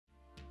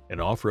An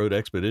off-road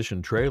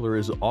expedition trailer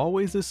is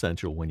always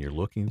essential when you're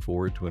looking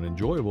forward to an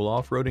enjoyable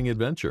off-roading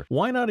adventure.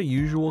 Why not a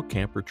usual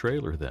camper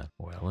trailer then?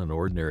 Well, an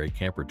ordinary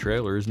camper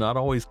trailer is not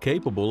always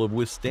capable of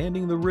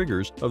withstanding the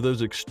rigors of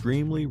those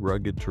extremely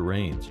rugged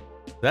terrains.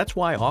 That's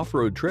why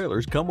off-road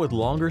trailers come with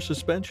longer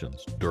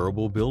suspensions,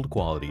 durable build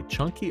quality,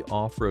 chunky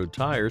off-road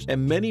tires,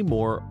 and many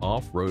more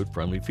off-road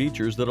friendly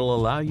features that'll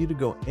allow you to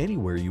go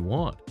anywhere you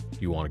want.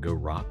 You want to go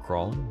rock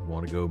crawling, you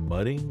want to go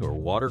mudding or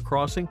water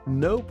crossing?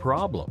 No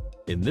problem.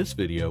 In this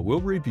video,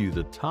 we'll review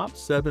the top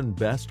 7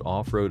 best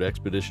off-road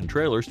expedition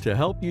trailers to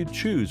help you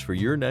choose for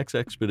your next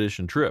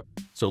expedition trip.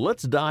 So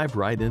let's dive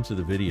right into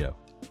the video.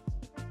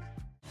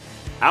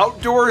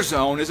 Outdoor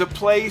Zone is a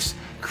place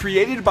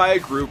created by a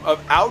group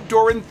of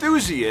outdoor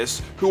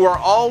enthusiasts who are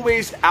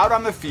always out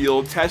on the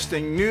field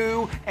testing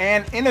new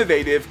and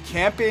innovative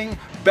camping,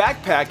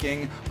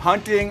 backpacking,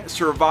 hunting,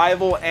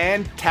 survival,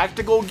 and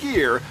tactical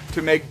gear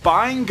to make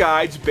buying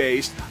guides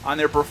based on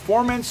their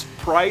performance,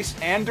 price,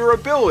 and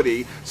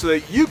durability so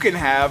that you can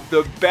have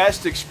the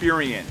best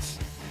experience.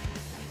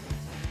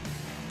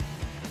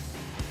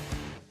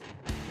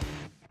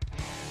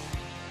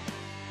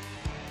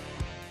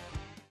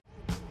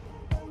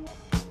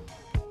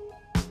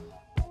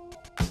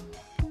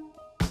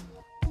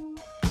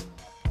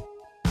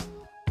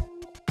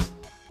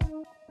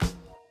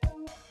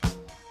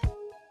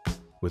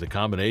 With a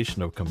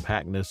combination of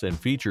compactness and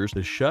features,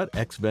 the SCHUTT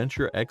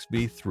Xventure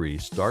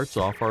XV3 starts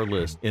off our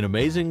list, an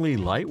amazingly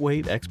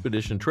lightweight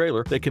expedition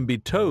trailer that can be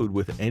towed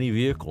with any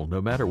vehicle, no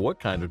matter what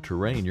kind of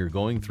terrain you're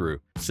going through.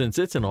 Since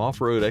it's an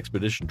off-road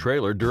expedition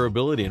trailer,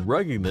 durability and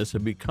ruggedness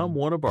have become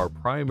one of our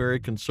primary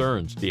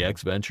concerns. The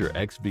Xventure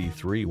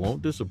XV3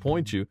 won't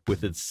disappoint you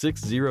with its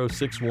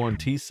 6061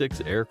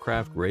 T6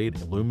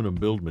 aircraft-grade aluminum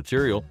build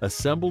material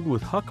assembled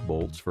with huck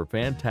bolts for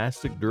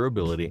fantastic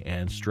durability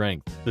and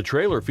strength. The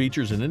trailer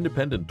features an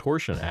independent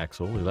torsion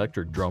axle,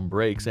 electric drum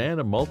brakes,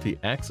 and a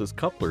multi-axis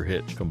coupler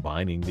hitch.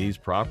 Combining these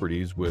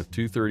properties with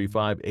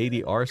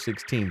 235/80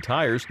 R16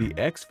 tires, the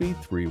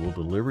XV3 will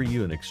deliver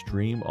you an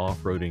extreme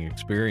off-roading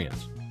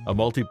experience. A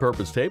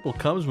multi-purpose table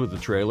comes with the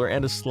trailer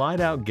and a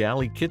slide-out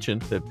galley kitchen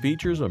that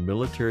features a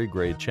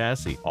military-grade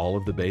chassis. All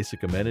of the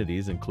basic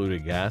amenities include a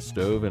gas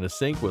stove and a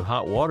sink with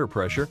hot water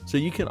pressure, so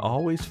you can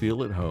always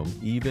feel at home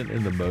even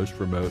in the most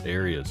remote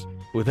areas.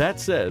 With that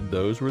said,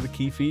 those were the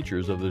key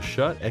features of the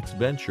SCHUTT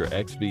Xventure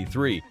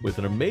XV3. With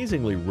an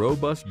amazingly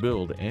robust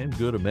build and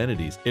good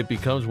amenities, it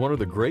becomes one of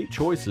the great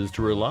choices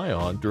to rely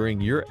on during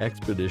your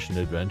expedition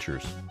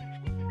adventures.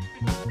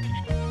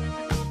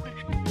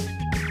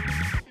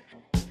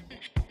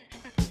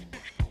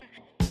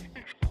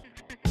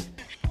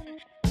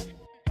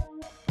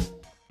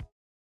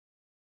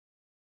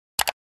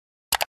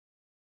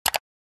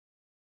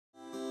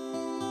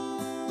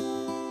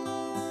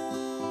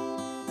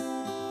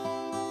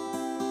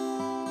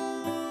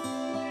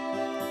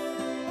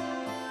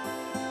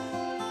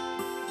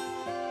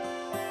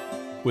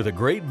 With a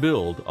great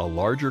build, a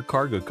larger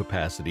cargo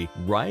capacity,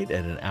 right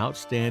at an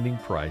outstanding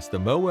price, the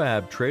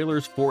MOAB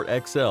Trailers Fort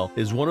XL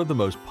is one of the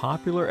most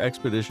popular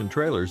expedition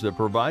trailers that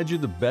provides you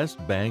the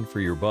best bang for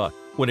your buck.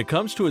 When it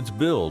comes to its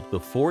build, the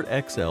Fort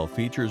XL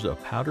features a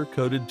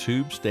powder-coated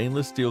tube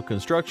stainless steel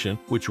construction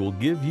which will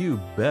give you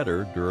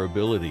better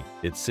durability.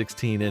 Its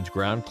 16-inch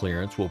ground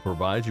clearance will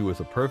provide you with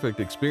a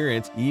perfect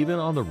experience even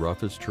on the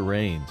roughest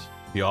terrains.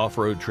 The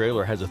off-road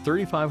trailer has a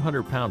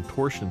 3,500-pound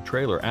torsion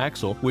trailer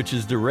axle, which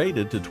is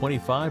derated to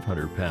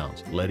 2,500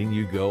 pounds, letting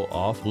you go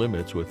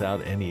off-limits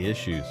without any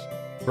issues.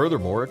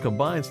 Furthermore, it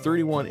combines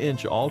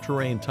 31-inch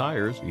all-terrain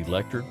tires,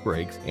 electric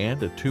brakes,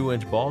 and a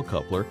 2-inch ball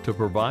coupler to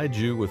provide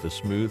you with a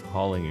smooth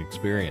hauling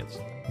experience.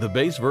 The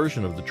base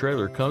version of the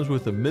trailer comes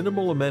with the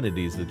minimal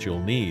amenities that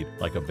you'll need,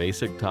 like a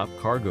basic top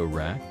cargo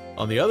rack.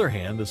 On the other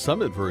hand, the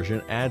Summit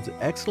version adds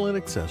excellent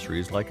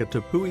accessories like a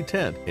Tepui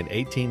tent, an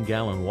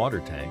 18-gallon water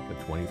tank, a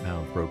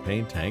 20-pound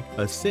propane tank,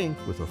 a sink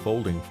with a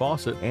folding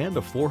faucet, and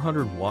a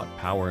 400-watt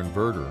power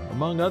inverter,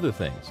 among other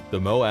things. The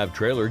MOAB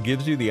trailer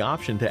gives you the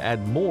option to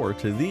add more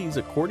to these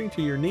according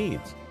to your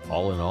needs.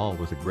 All in all,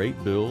 with a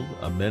great build,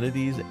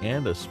 amenities,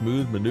 and a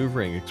smooth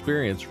maneuvering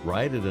experience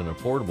right at an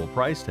affordable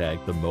price tag,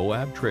 the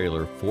MOAB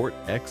Trailer Fort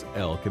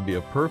XL can be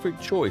a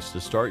perfect choice to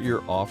start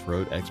your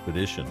off-road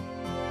expedition.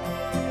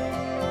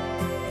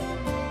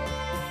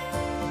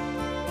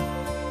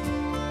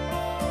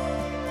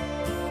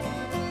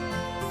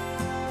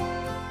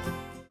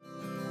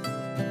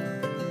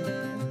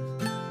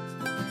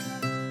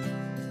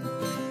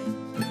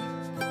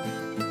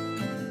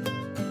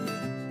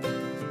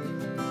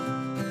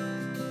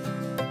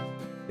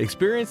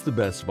 Experience the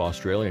best of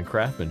Australian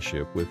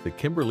craftsmanship with the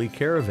Kimberley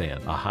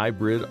KARAVAN, a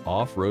hybrid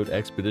off-road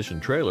expedition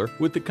trailer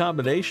with the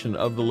combination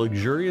of the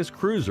luxurious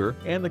cruiser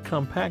and the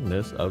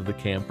compactness of the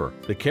camper.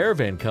 The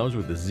Caravan comes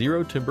with a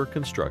zero-timber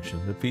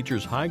construction that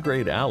features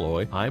high-grade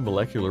alloy, high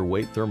molecular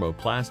weight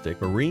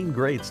thermoplastic,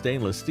 marine-grade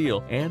stainless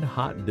steel, and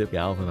hot-dip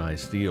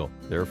galvanized steel.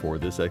 Therefore,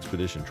 this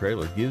expedition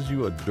trailer gives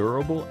you a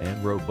durable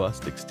and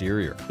robust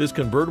exterior. This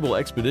convertible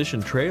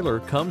expedition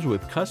trailer comes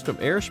with custom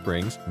air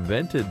springs,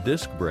 vented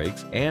disc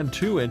brakes, and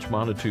 2-inch 2-inch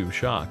monotube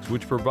shocks,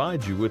 which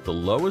provides you with the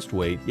lowest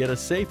weight yet a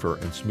safer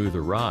and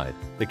smoother ride.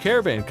 The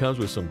Caravan comes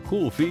with some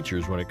cool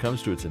features when it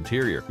comes to its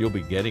interior. You'll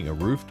be getting a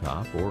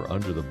rooftop or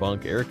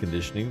under-the-bunk air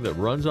conditioning that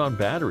runs on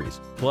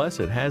batteries. Plus,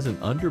 it has an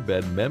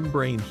underbed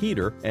membrane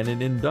heater and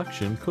an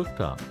induction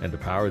cooktop. And to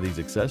power these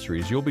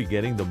accessories, you'll be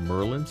getting the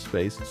Merlin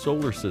Space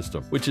solar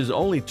system, which is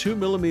only 2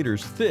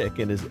 millimeters thick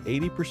and is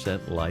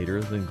 80%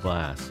 lighter than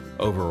glass.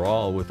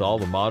 Overall, with all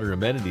the modern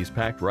amenities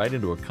packed right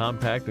into a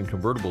compact and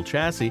convertible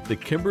chassis, the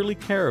Kimberley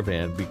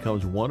KARAVAN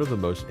becomes one of the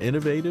most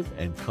innovative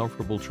and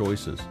comfortable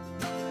choices.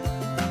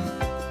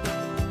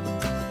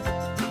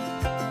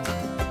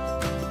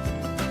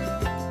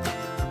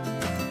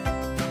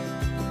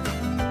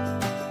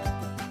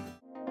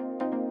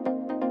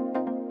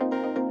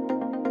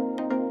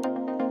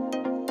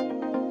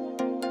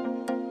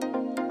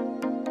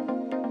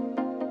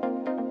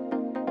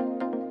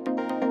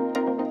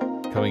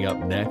 Coming up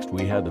next,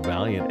 we have the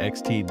Valiant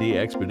XTD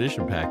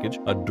Expedition Package,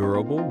 a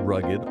durable,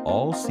 rugged,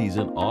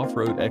 all-season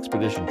off-road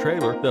expedition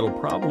trailer that'll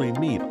probably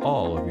meet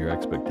all of your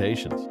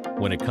expectations.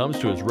 When it comes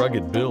to its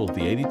rugged build,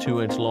 the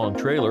 82-inch long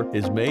trailer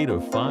is made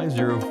of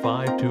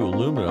 5052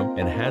 aluminum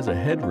and has a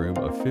headroom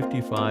of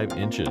 55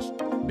 inches.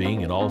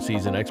 Being an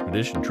all-season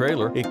expedition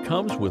trailer, it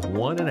comes with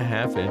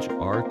 1.5-inch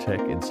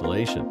R-Tech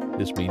insulation.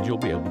 This means you'll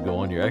be able to go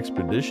on your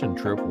expedition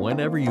trip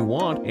whenever you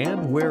want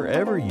and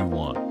wherever you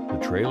want.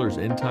 The trailer's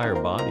entire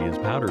body is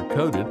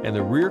powder-coated, and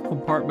the rear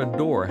compartment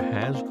door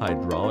has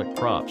hydraulic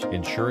props,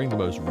 ensuring the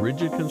most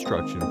rigid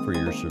construction for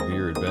your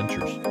severe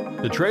adventures.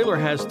 The trailer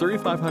has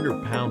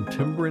 3,500-pound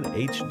Timbren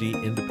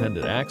HD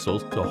independent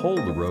axles to hold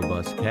the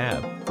robust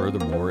cab.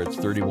 Furthermore, its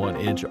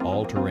 31-inch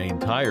all-terrain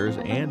tires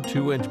and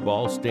 2-inch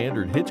ball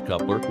standard hitch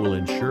coupler will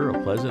ensure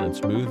a pleasant and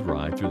smooth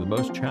ride through the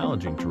most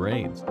challenging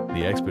terrains.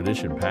 The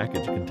Expedition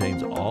package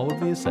contains all of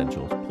the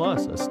essentials,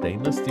 plus a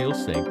stainless steel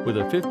sink with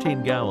a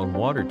 15-gallon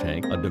water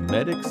tank, a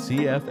Dometic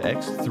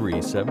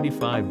CFX3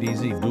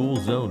 75DZ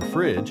dual-zone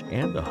fridge,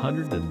 and a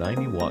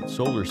 190-watt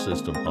solar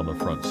system on the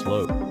front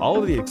slope. All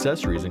of the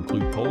accessories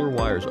include Polar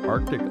Wire's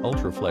Arctic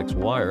Ultraflex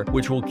wire,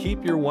 which will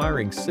keep your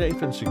wiring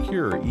safe and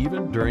secure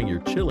even during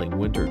your chilling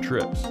winter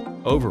trips.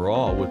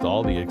 Overall, with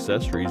all the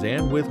accessories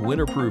and with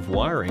winterproof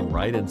wiring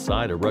right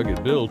inside a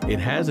rugged build, it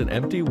has an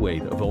empty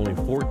weight of only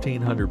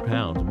 1,400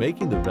 pounds,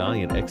 making the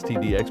Valiant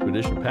XTD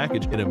Expedition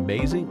package an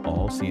amazing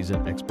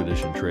all-season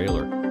expedition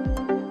trailer.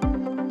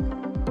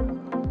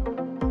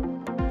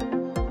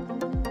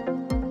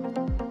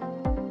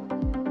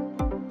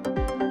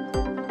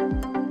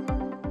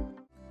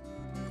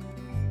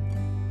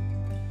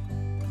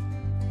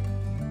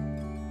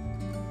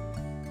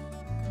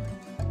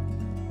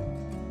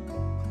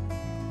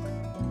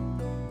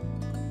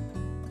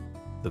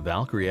 The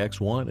Valkari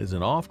X1 is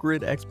an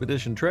off-grid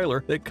expedition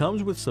trailer that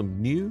comes with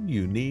some new,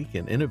 unique,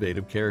 and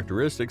innovative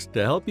characteristics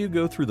to help you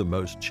go through the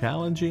most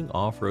challenging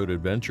off-road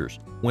adventures.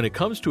 When it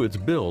comes to its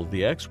build,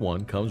 the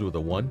X1 comes with a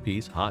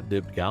one-piece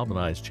hot-dipped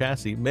galvanized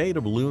chassis made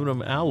of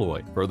aluminum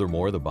alloy.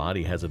 Furthermore, the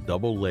body has a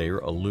double-layer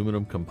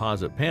aluminum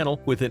composite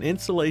panel with an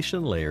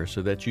insulation layer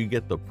so that you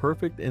get the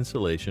perfect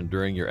insulation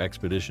during your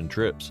expedition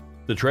trips.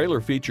 The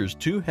trailer features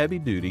 2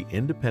 heavy-duty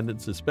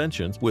independent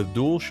suspensions with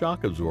dual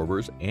shock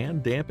absorbers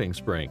and damping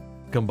spring.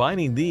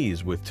 Combining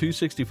these with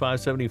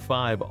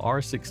 265/75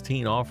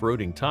 R16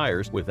 off-roading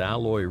tires with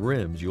alloy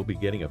rims, you'll be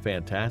getting a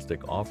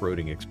fantastic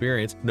off-roading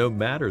experience no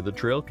matter the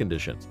trail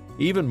conditions.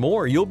 Even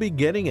more, you'll be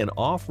getting an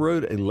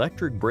off-road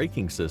electric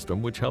braking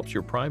system which helps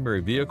your primary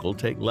vehicle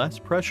take less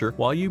pressure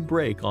while you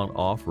brake on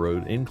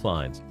off-road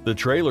inclines. The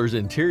trailer's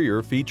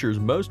interior features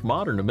most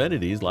modern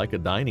amenities like a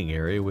dining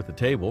area with a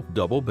table,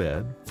 double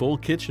bed, full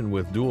kitchen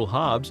with dual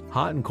hobs,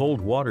 hot and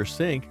cold water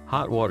sink,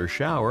 hot water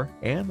shower,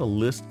 and the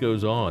list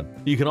goes on.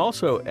 You can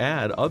also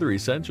add other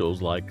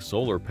essentials like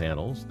solar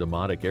panels,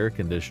 Dometic air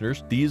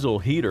conditioners, diesel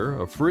heater,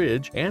 a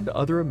fridge, and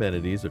other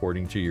amenities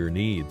according to your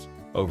needs.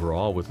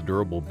 Overall, with a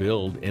durable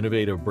build,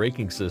 innovative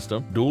braking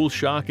system, dual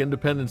shock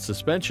independent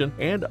suspension,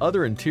 and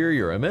other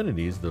interior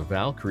amenities, the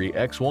Valkari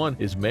X1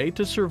 is made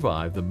to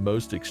survive the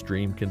most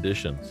extreme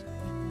conditions.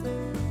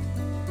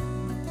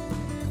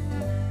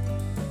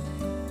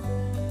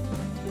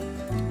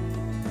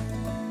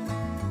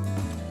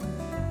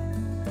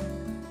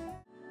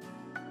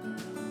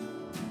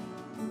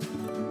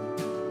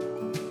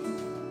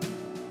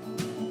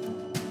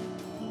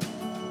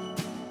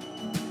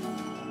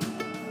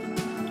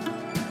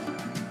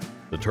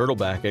 The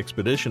Turtleback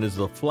Expedition is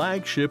the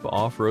flagship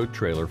off-road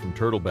trailer from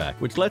Turtleback,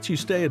 which lets you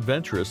stay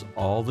adventurous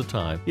all the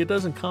time, yet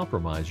doesn't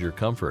compromise your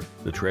comfort.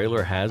 The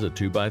trailer has a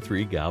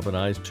 2x3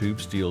 galvanized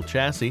tube steel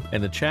chassis,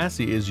 and the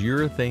chassis is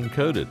urethane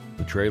coated.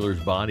 The trailer's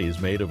body is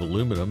made of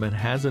aluminum and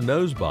has a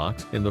nose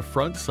box in the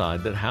front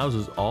side that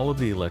houses all of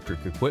the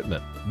electric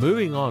equipment.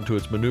 Moving on to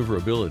its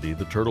maneuverability,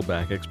 the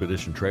Turtleback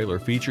Expedition trailer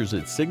features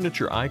its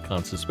signature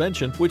Icon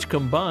suspension, which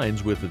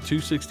combines with the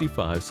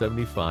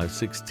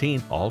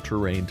 265/75/16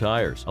 all-terrain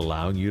tires,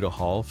 allowing you to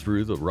haul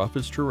through the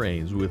roughest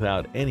terrains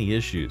without any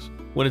issues.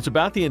 When it's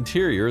about the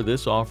interior,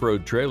 this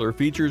off-road trailer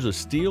features a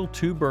steel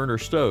 2-burner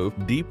stove,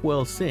 deep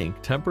well sink,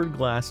 tempered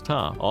glass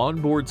top,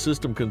 onboard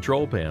system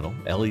control panel,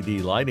 LED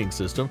lighting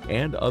system,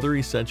 and other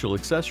essential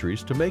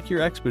accessories to make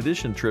your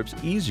expedition trips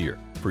easier.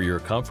 For your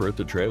comfort,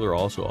 the trailer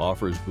also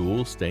offers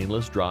dual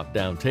stainless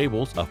drop-down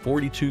tables, a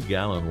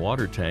 42-gallon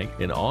water tank,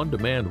 an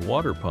on-demand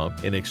water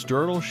pump, and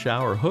external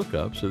shower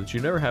hookup so that you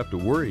never have to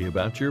worry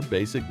about your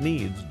basic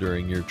needs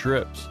during your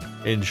trips.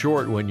 In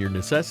short, when your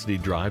necessity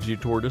drives you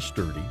toward a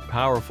sturdy,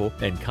 powerful,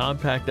 and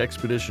compact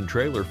expedition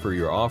trailer for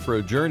your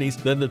off-road journeys,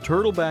 then the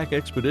Turtleback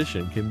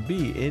Expedition can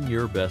be in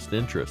your best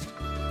interest.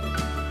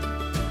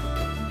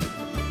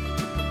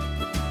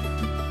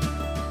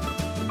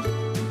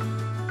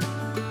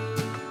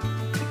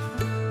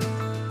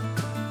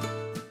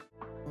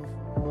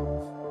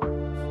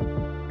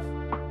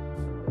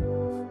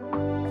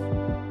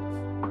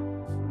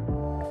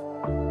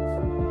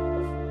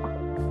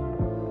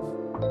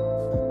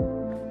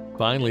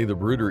 Finally, the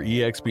Bruder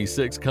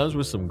EXP-6 comes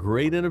with some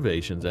great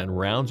innovations and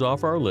rounds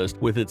off our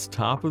list with its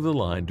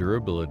top-of-the-line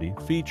durability,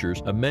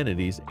 features,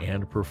 amenities,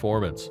 and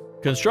performance.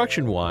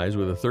 Construction-wise,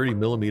 with a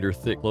 30mm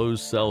thick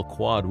closed-cell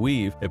quad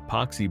weave,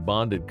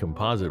 epoxy-bonded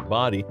composite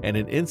body, and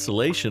an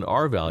insulation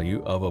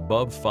R-value of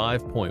above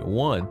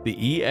 5.1, the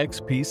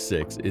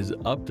EXP-6 is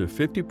up to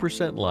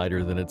 50%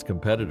 lighter than its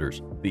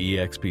competitors. The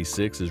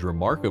EXP-6 is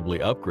remarkably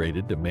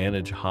upgraded to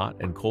manage hot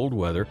and cold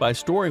weather by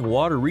storing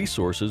water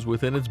resources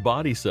within its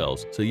body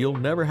cells, so you'll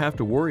never have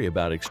to worry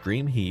about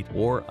extreme heat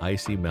or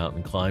icy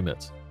mountain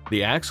climates.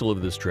 The axle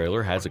of this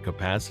trailer has a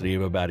capacity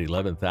of about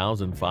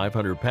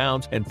 11,500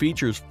 pounds and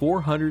features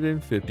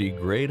 450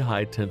 grade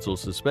high tensile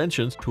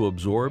suspensions to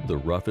absorb the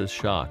roughest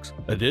shocks.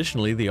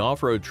 Additionally, the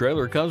off-road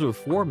trailer comes with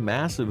 4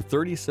 massive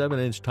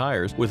 37-inch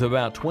tires with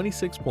about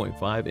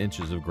 26.5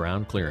 inches of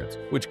ground clearance,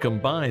 which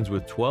combines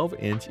with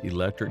 12-inch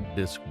electric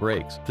disc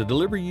brakes to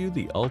deliver you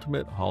the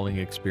ultimate hauling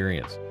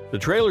experience. The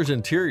trailer's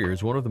interior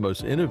is one of the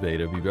most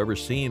innovative you've ever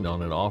seen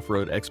on an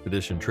off-road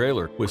expedition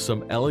trailer, with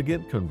some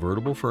elegant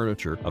convertible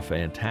furniture, a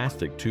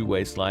fantastic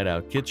 2-way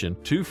slide-out kitchen,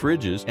 2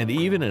 fridges, and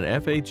even an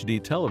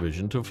FHD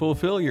television to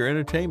fulfill your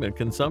entertainment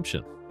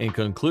consumption. In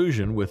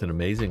conclusion, with an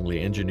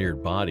amazingly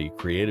engineered body,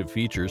 creative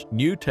features,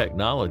 new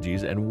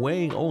technologies, and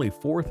weighing only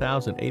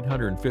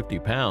 4,850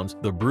 pounds,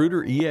 the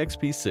Bruder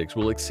EXP-6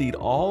 will exceed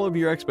all of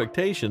your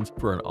expectations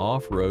for an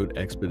off-road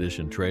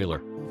expedition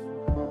trailer.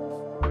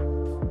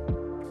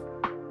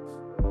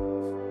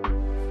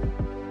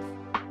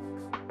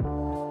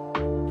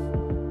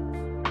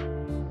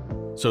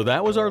 So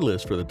that was our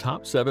list for the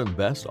top 7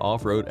 best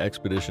off-road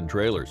expedition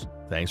trailers.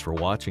 Thanks for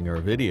watching our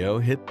video.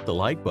 Hit the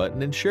like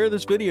button and share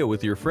this video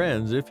with your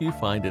friends if you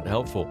find it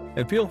helpful.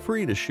 And feel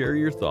free to share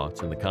your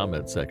thoughts in the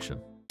comments section.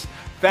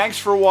 Thanks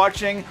for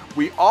watching.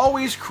 We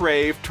always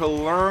crave to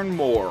learn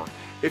more.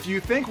 If you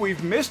think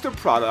we've missed a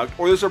product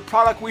or there's a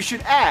product we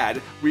should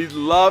add, we'd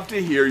love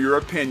to hear your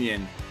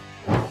opinion.